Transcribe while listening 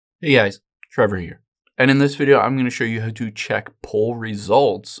Hey guys, Trevor here. And in this video, I'm going to show you how to check poll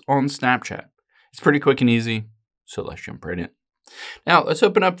results on Snapchat. It's pretty quick and easy, so let's jump right in. Now, let's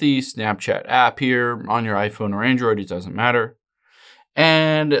open up the Snapchat app here on your iPhone or Android, it doesn't matter.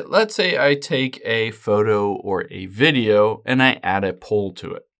 And let's say I take a photo or a video and I add a poll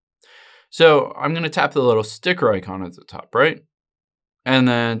to it. So I'm going to tap the little sticker icon at the top, right? And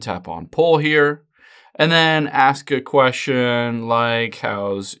then tap on poll here. And then ask a question like,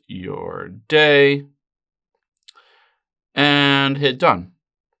 how's your day? And hit done.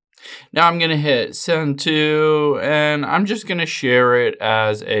 Now I'm going to hit send to, and I'm just going to share it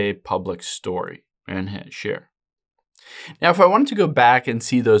as a public story and hit share. Now, if I wanted to go back and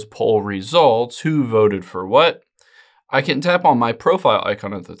see those poll results, who voted for what, I can tap on my profile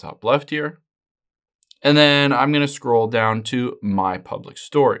icon at the top left here. And then I'm going to scroll down to my public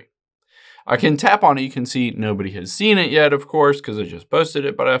story. I can tap on it. You can see nobody has seen it yet, of course, because I just posted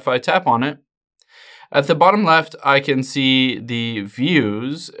it. But if I tap on it, at the bottom left, I can see the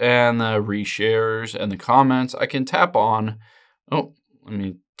views and the reshares and the comments. I can tap on, let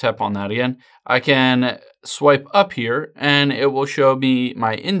me tap on that again. I can swipe up here and it will show me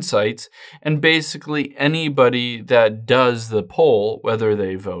my insights. And basically anybody that does the poll, whether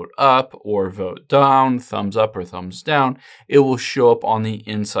they vote up or vote down, thumbs up or thumbs down, it will show up on the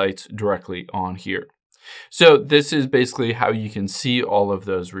insights directly on here. So this is basically how you can see all of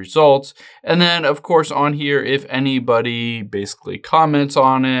those results. And then of course on here, if anybody basically comments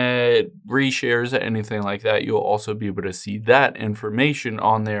on it, reshares it, anything like that, you'll also be able to see that information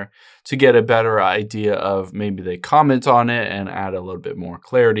on there to get a better idea of maybe they comment on it and add a little bit more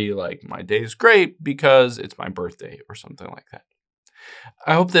clarity, like my day's great because it's my birthday or something like that.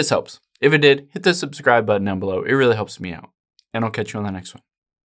 I hope this helps. If it did, hit the subscribe button down below. It really helps me out. And I'll catch you on the next one.